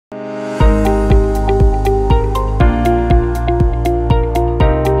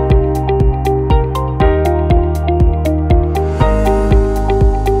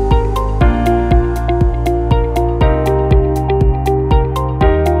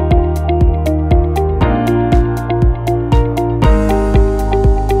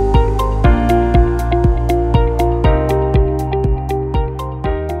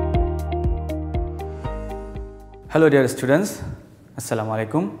Hello dear students, Assalamu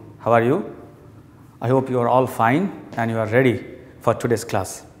alaikum. How are you? I hope you are all fine and you are ready for today's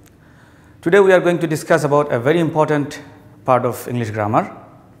class. Today we are going to discuss about a very important part of English grammar.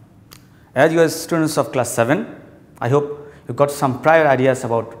 As you are students of class 7, I hope you got some prior ideas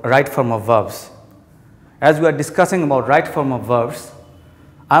about right form of verbs. As we are discussing about right form of verbs,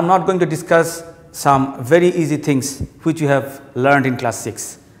 I am not going to discuss some very easy things which you have learned in class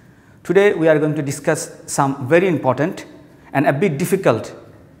 6. Today we are going to discuss some very important and a bit difficult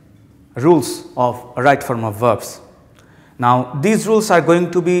rules of right form of verbs. Now these rules are going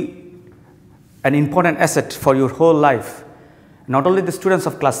to be an important asset for your whole life, not only the students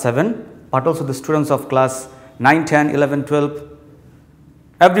of class 7 but also the students of class 9, 10, 11, 12,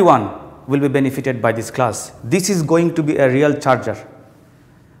 everyone will be benefited by this class. This is going to be a real charger.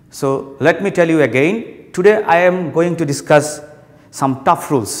 So let me tell you again, today I am going to discuss some tough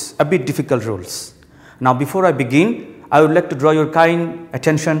rules, a bit difficult rules. Now before I begin, I would like to draw your kind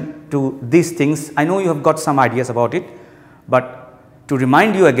attention to these things. I know you have got some ideas about it, but to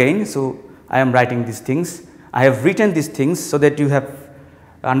remind you again, so I am writing these things. I have written these things so that you have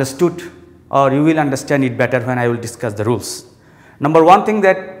understood or you will understand it better when I will discuss the rules. Number one thing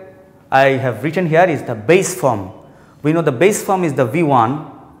that I have written here is the base form. We know the base form is the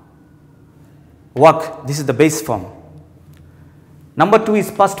V1, work, this is the base form. Number 2 is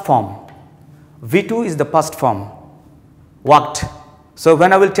past form, V2 is the past form, worked. So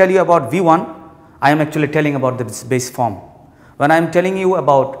when I will tell you about V1, I am actually telling about the base form. When I am telling you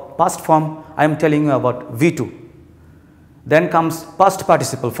about past form, I am telling you about V2. Then comes past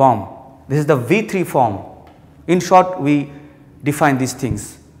participle form, this is the V3 form. In short, we define these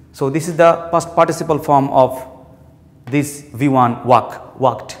things. So this is the past participle form of this V1,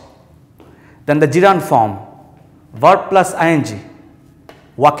 worked. Then the gerund form, verb plus ing,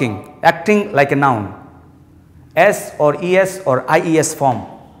 walking, acting like a noun, S or ES or IES form,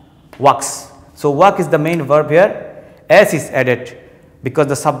 works. So work is the main verb here, S is added because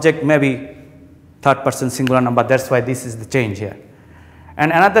the subject may be third person singular number, that is why this is the change here.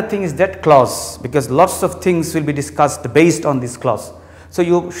 And another thing is that clause, because lots of things will be discussed based on this clause. So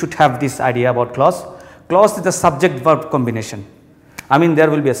you should have this idea about clause. Clause is the subject verb combination. I mean there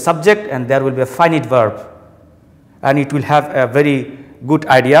will be a subject and there will be a finite verb and it will have a very good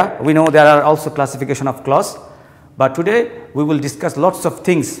idea. We know there are also classification of clause, but today we will discuss lots of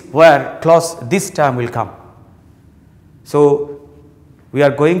things where clause this term will come. So we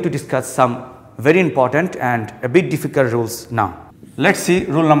are going to discuss some very important and a bit difficult rules now. Let us see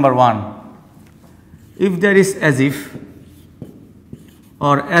rule number 1. If there is as if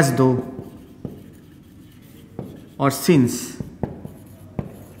or as though or since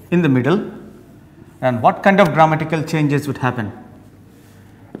in the middle, then what kind of grammatical changes would happen?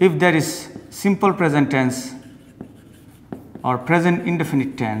 If there is simple present tense or present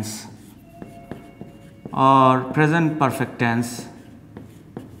indefinite tense or present perfect tense,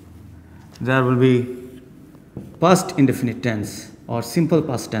 there will be past indefinite tense or simple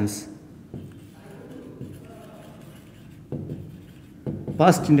past tense.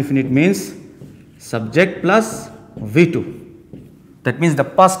 Past indefinite means subject plus V2. That means the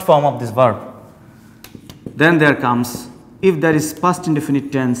past form of this verb. Then there comes, if there is past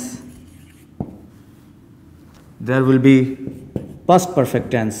indefinite tense, there will be past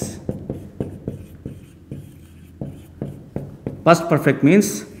perfect tense. Past perfect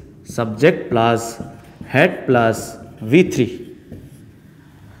means subject plus head plus V3.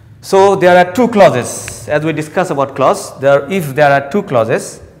 So there are two clauses. As we discuss about clause, if there are two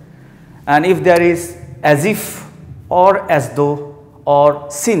clauses and if there is as if or as though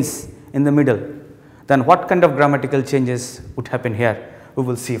or since in the middle, then what kind of grammatical changes would happen here? We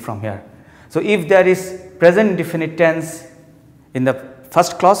will see from here. So if there is present indefinite tense in the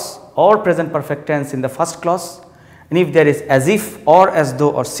first clause or present perfect tense in the first clause, and if there is as if or as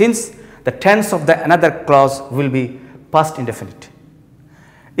though or since, the tense of the another clause will be past indefinite.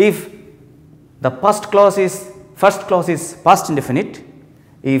 If the first clause is past indefinite,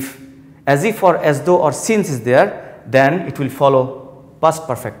 if as if or as though or since is there, then it will follow past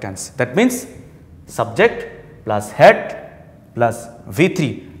perfect tense. That means subject plus head plus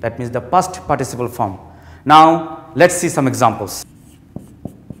V3, that means the past participle form. Now let us see some examples.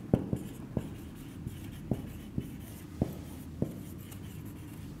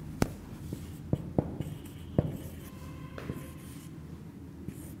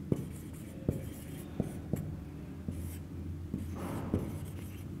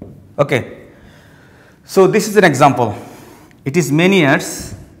 Okay. So this is an example. It is many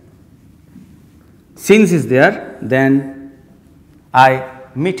years since is there, then I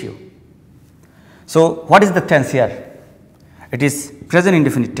meet you. So, what is the tense here? It is present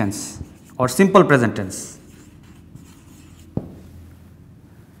indefinite tense or simple present tense.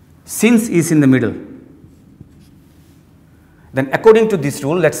 Since is in the middle. Then according to this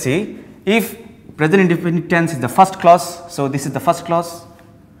rule, let us see, if present indefinite tense is the first clause, so this is the first clause,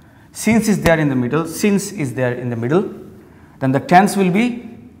 since is there in the middle, since is there in the middle, then the tense will be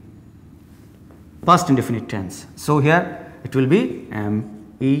past indefinite tense. So, here it will be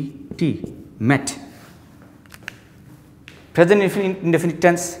MET, met. Present indefinite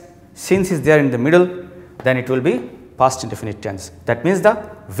tense, since is there in the middle, then it will be past indefinite tense. That means the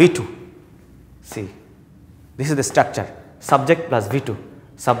V2. See, this is the structure, subject plus V2,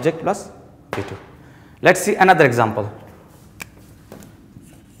 subject plus V2. Let us see another example.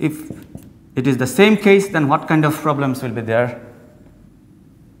 If it is the same case, then what kind of problems will be there?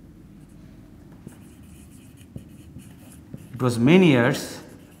 It was many years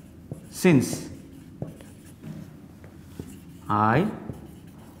since I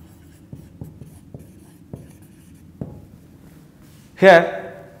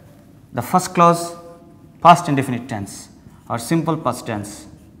here the first clause past indefinite tense or simple past tense.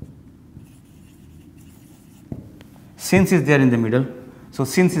 Since is there in the middle. So,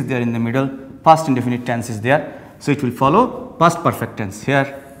 since is there in the middle, past indefinite tense is there. So, it will follow past perfect tense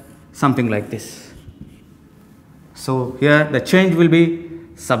here, something like this. So, here the change will be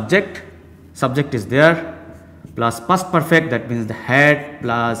subject, subject is there, plus past perfect, that means the had,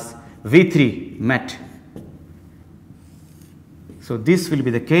 plus V3 met. So, this will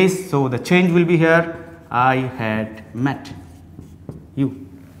be the case. So, the change will be here, I had met you.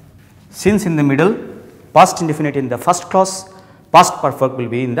 Since in the middle, past indefinite in the first clause, past perfect will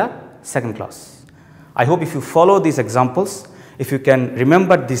be in the second clause. I hope if you follow these examples, if you can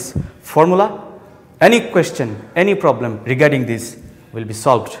remember this formula, any question, any problem regarding this will be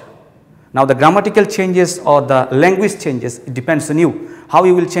solved. Now, the grammatical changes or the language changes, it depends on you. How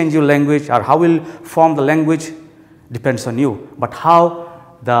you will change your language or how will form the language depends on you, but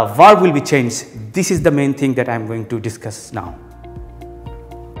how the verb will be changed, this is the main thing that I am going to discuss now.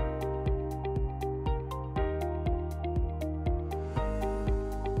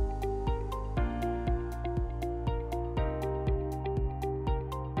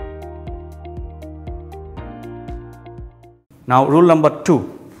 Now, rule number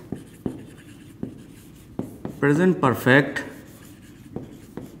 2, present perfect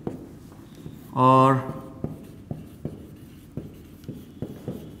or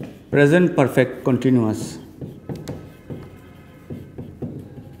present perfect continuous.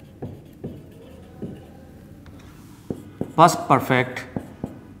 Past perfect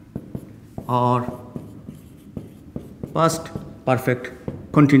or past perfect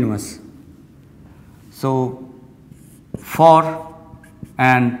continuous. So, for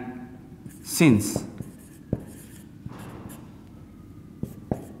and since,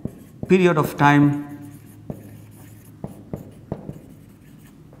 period of time,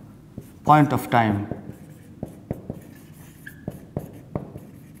 point of time,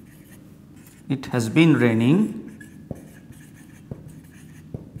 it has been raining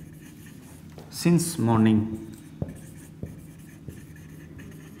since morning.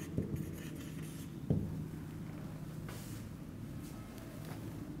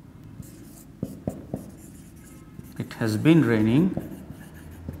 It has been raining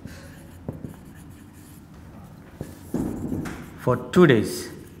for 2 days.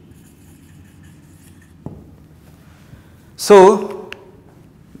 So,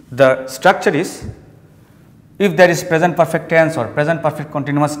 the structure is, if there is present perfect tense or present perfect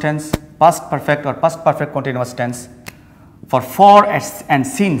continuous tense, past perfect or past perfect continuous tense, for and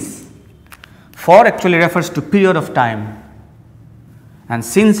since, for actually refers to period of time and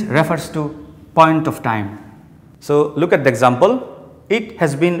since refers to point of time. So, look at the example, it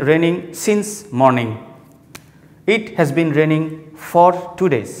has been raining since morning, it has been raining for 2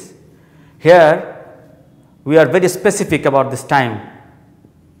 days. Here we are very specific about this time,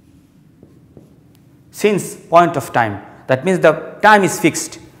 since point of time, that means the time is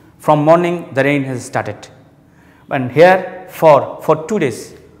fixed, from morning the rain has started. And here for 2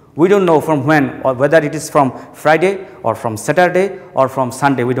 days, we do not know from when, or whether it is from Friday or from Saturday or from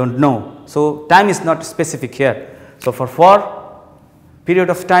Sunday, we do not know. So, time is not specific here. So, for period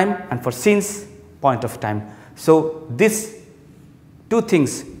of time and for since point of time. So, these two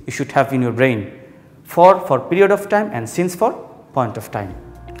things you should have in your brain, for period of time and since for point of time.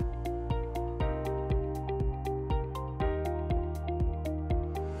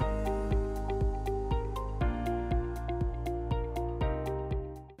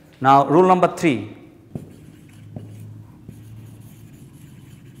 Now, rule number 3,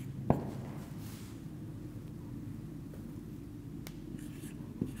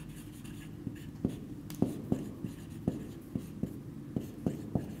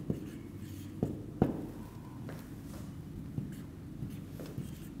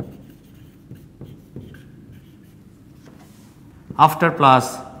 after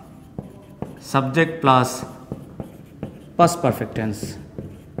plus subject plus past perfect tense.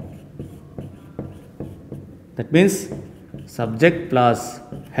 That means subject plus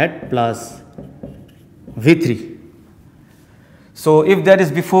head plus V3. So if there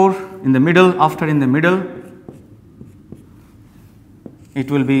is before, in the middle, after, in the middle,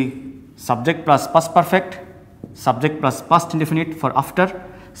 it will be subject plus past perfect, subject plus past indefinite for after,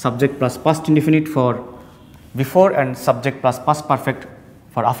 subject plus past indefinite for before, and subject plus past perfect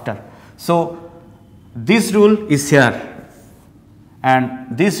for after. So this rule is here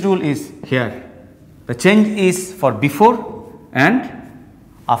and this rule is here. The change is for before and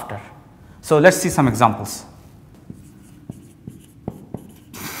after. So let's see some examples.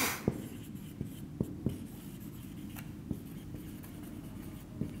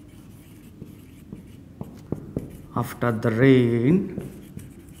 After the rain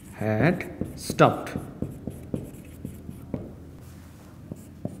had stopped.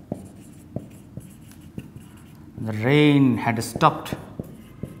 The rain had stopped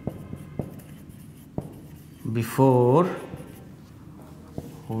before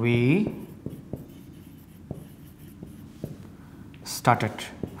we started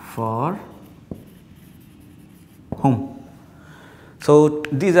for whom. So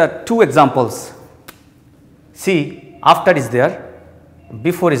these are two examples. See, after is there,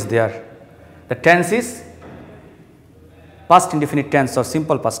 before is there. The tense is past indefinite tense or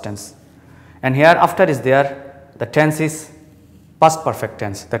simple past tense, and here after is there, the tense is past perfect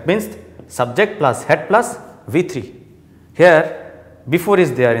tense. That means subject plus head plus V3. Here before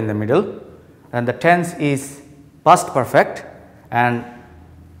is there in the middle and the tense is past perfect, and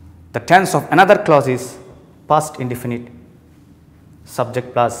the tense of another clause is past indefinite,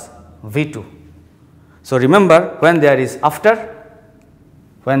 subject plus V2. So remember, when there is after,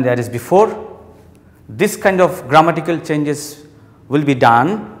 when there is before, this kind of grammatical changes will be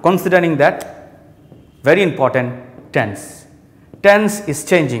done considering that very important tense. Tense is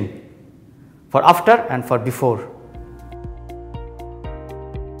changing for after and for before.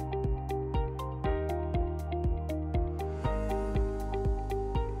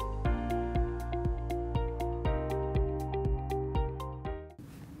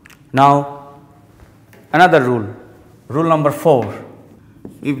 Now another rule, rule number 4.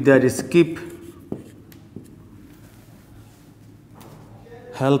 If there is skip,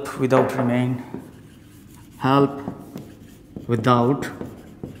 help without remain, help without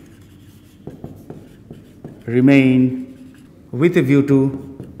remain with a view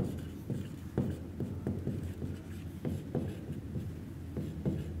to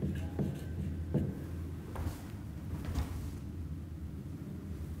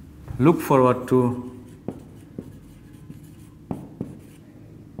look forward to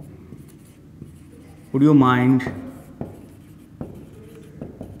would you mind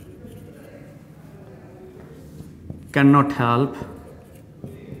cannot help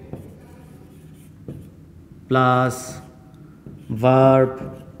plus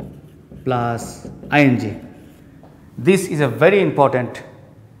verb plus ing. This is a very important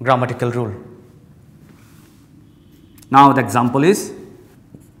grammatical rule. Now the example is,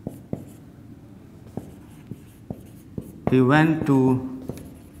 he went to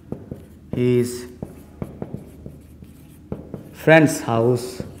his friend's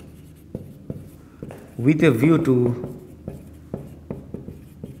house with a view to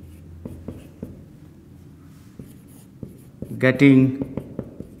getting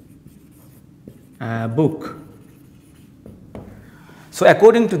a book. So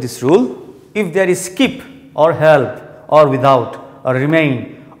according to this rule, if there is skip or help or without or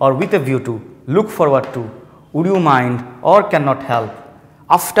remain or with a view to, look forward to, would you mind or cannot help,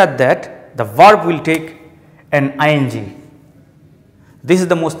 after that the verb will take an ing. This is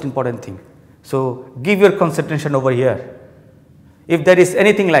the most important thing. So give your concentration over here. If there is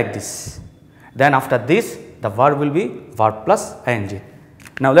anything like this, then after this the verb will be verb plus ing.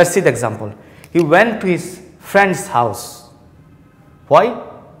 Now let us see the example. He went to his friend's house. Why?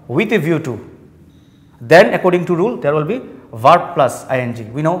 With a view to. Then according to rule there will be verb plus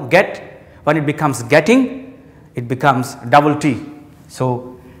ing. We know get, when it becomes getting, it becomes double T.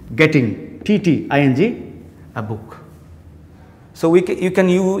 So getting, TT, ing, a book. So you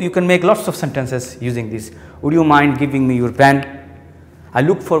can make lots of sentences using this. Would you mind giving me your pen? I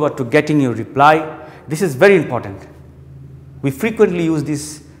look forward to getting your reply. This is very important. We frequently use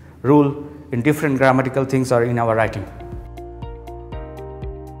this rule in different grammatical things or in our writing.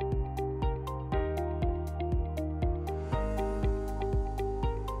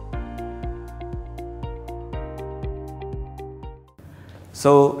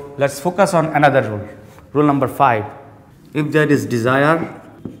 So let us focus on another rule, rule number 5. If there is desire,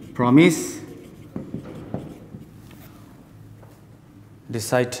 promise,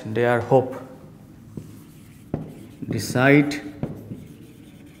 decide, dare, hope. Decide,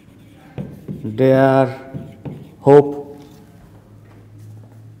 dare, hope,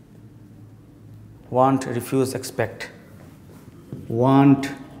 want, refuse, expect. Want,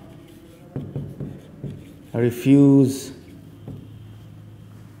 refuse,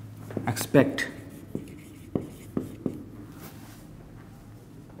 expect.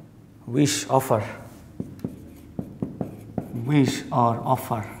 Wish, offer. Wish or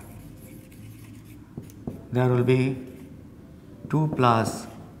offer. There will be 2 plus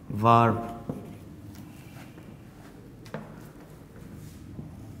verb.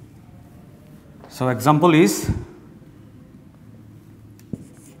 So example is,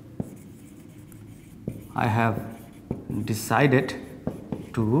 I have decided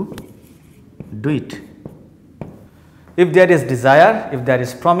to do it. If there is desire, if there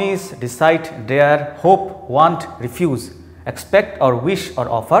is promise, decide, dare, hope, want, refuse, expect or wish or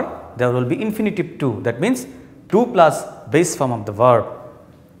offer, there will be infinitive to. That means 2 plus base form of the verb.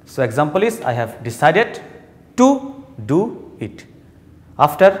 So example is, I have decided to do it.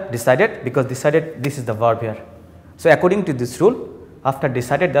 After decided, because decided, this is the verb here. So according to this rule, after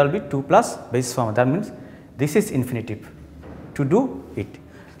decided there will be 2 plus base form. That means this is infinitive, to do it.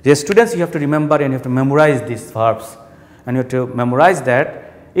 Dear students, you have to remember and you have to memorize these verbs, and you have to memorize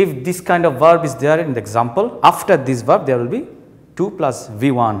that if this kind of verb is there in the example, after this verb there will be 2 plus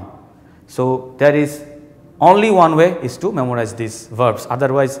V1. So there is only one way is to memorize these verbs,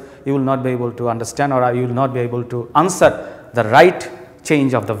 otherwise you will not be able to understand, or you will not be able to answer the right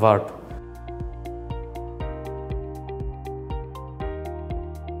change of the verb.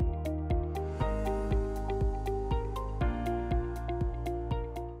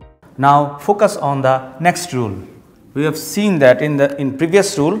 Now focus on the next rule. We have seen that in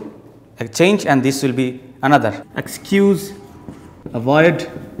previous rule a change, and this will be another. Excuse, avoid,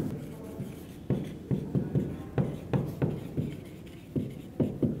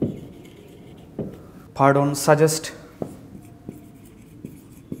 pardon, suggest,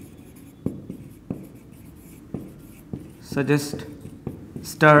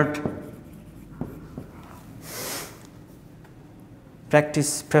 start,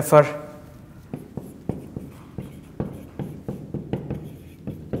 practice, prefer,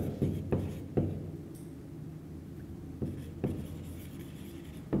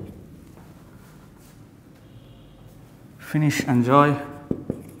 finish, enjoy,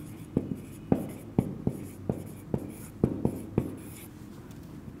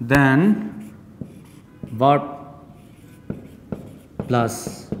 then verb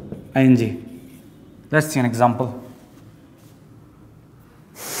plus ing. Let's see an example.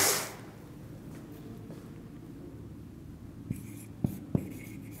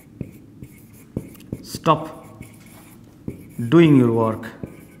 Stop doing your work.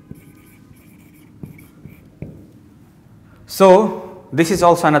 So this is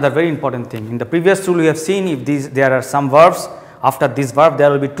also another very important thing. In the previous rule we have seen, if there are some verbs, after this verb there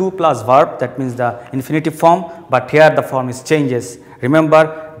will be 2 plus verb, that means the infinitive form, but here the form is changes.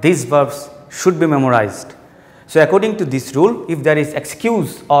 Remember, these verbs should be memorized. So according to this rule, if there is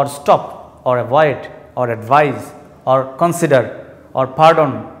excuse or stop or avoid or advise or consider or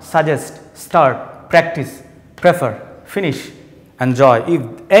pardon, suggest, start, practice, prefer, finish, enjoy, if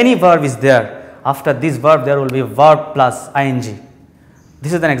any verb is there, after this verb there will be verb plus ing.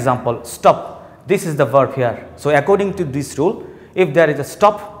 This is an example. Stop, this is the verb here. So according to this rule, if there is a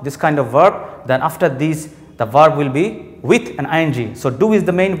stop, this kind of verb, then after this the verb will be with an ing. So do is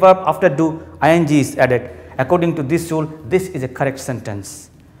the main verb, after do ing is added. According to this rule, this is a correct sentence.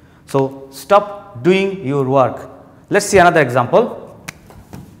 So stop doing your work. Let's see another example.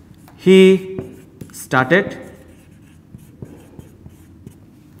 He started,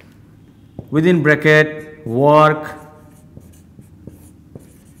 within bracket, work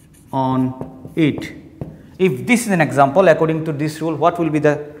on it. If this is an example, according to this rule, what will be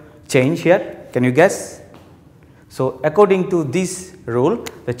the change here? Can you guess? So according to this rule,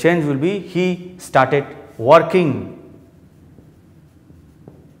 the change will be he started working.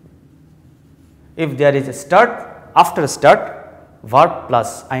 If there is a start, after start, verb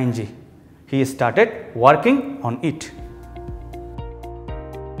plus ing. He started working on it.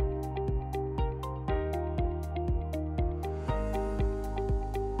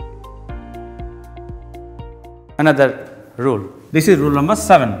 Another rule. This is rule number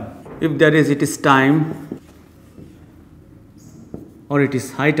 7. If there is it is time or it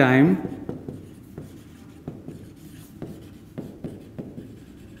is high time,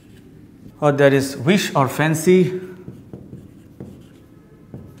 or there is wish or fancy,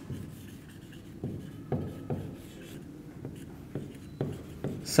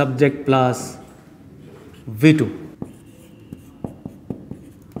 subject plus V2.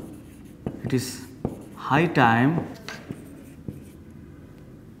 It is high time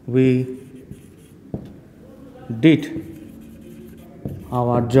we did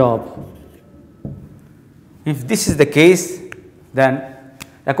our job. If this is the case, then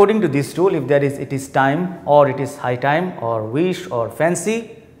according to this rule, if there is it is time or it is high time or wish or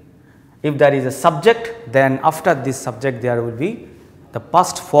fancy, if there is a subject, then after this subject there will be the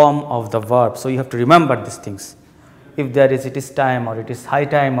past form of the verb. So, you have to remember these things. If there is it is time or it is high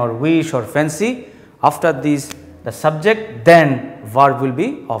time or wish or fancy, after this the subject, then verb will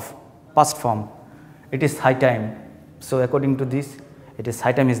be of past form. It is high time. So, according to this, it is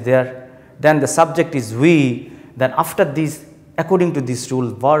high time is there, then the subject is we, then after this, according to this rule,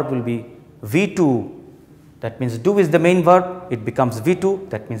 verb will be V2. That means do is the main verb, it becomes V2,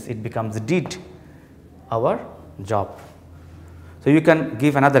 that means it becomes did our job. So, you can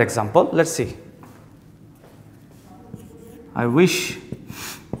give another example. Let us see. I wish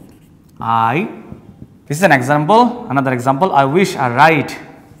this is an example, another example. I wish I write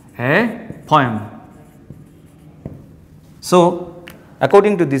a poem. So,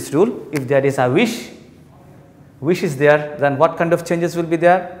 according to this rule, if there is a wish is there, then what kind of changes will be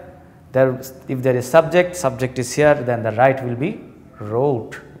there? If there is subject is here, then the write will be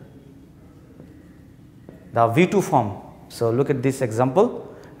wrote, the V2 form. So, look at this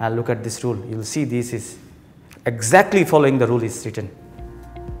example and look at this rule. You will see this is exactly following the rule is written.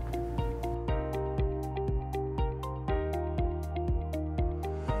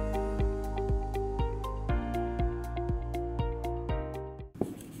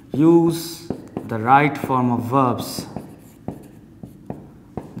 Use the right form of verbs.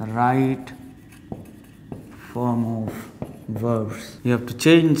 The right form of verbs. You have to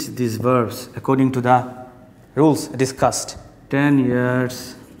change these verbs according to the rules discussed. 10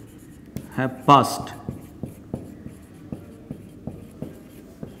 years have passed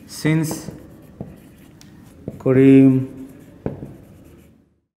since Kareem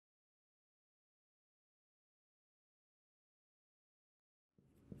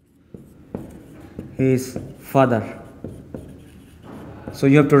his father. So,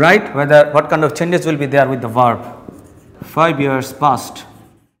 you have to write what kind of changes will be there with the verb. 5 years passed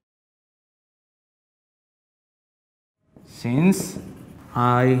since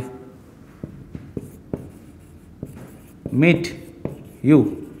I met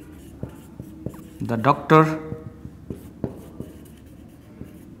you. The doctor,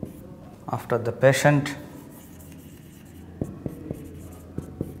 after the patient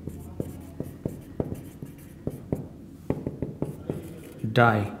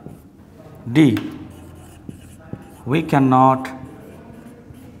die. D. We cannot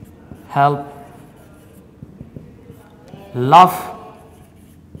help. Laugh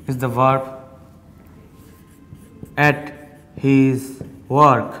is the verb at his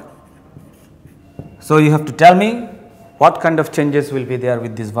work. So, you have to tell me what kind of changes will be there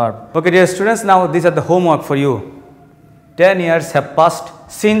with this verb. Okay, dear students, now these are the homework for you. 10 years have passed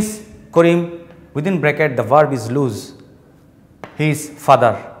since Kareem, within bracket the verb is lose, his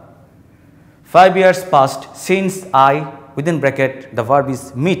father. 5 years passed since I, within bracket the verb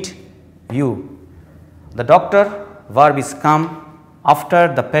is meet, you. The doctor, verb is come,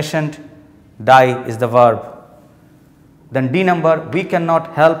 after the patient, die is the verb. Then D number, we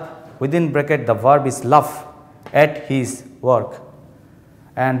cannot help, within bracket the verb is laugh at his work.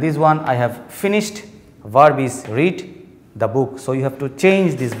 And this one I have finished, verb is read the book. So, you have to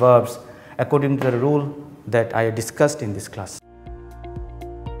change these verbs according to the rule that I discussed in this class.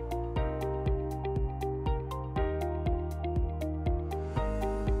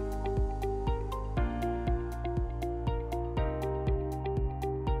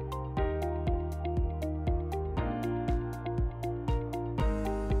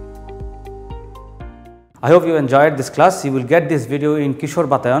 I hope you enjoyed this class. You will get this video in Kishore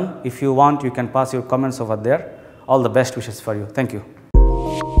Batayan. If you want, you can pass your comments over there. All the best wishes for you. Thank you.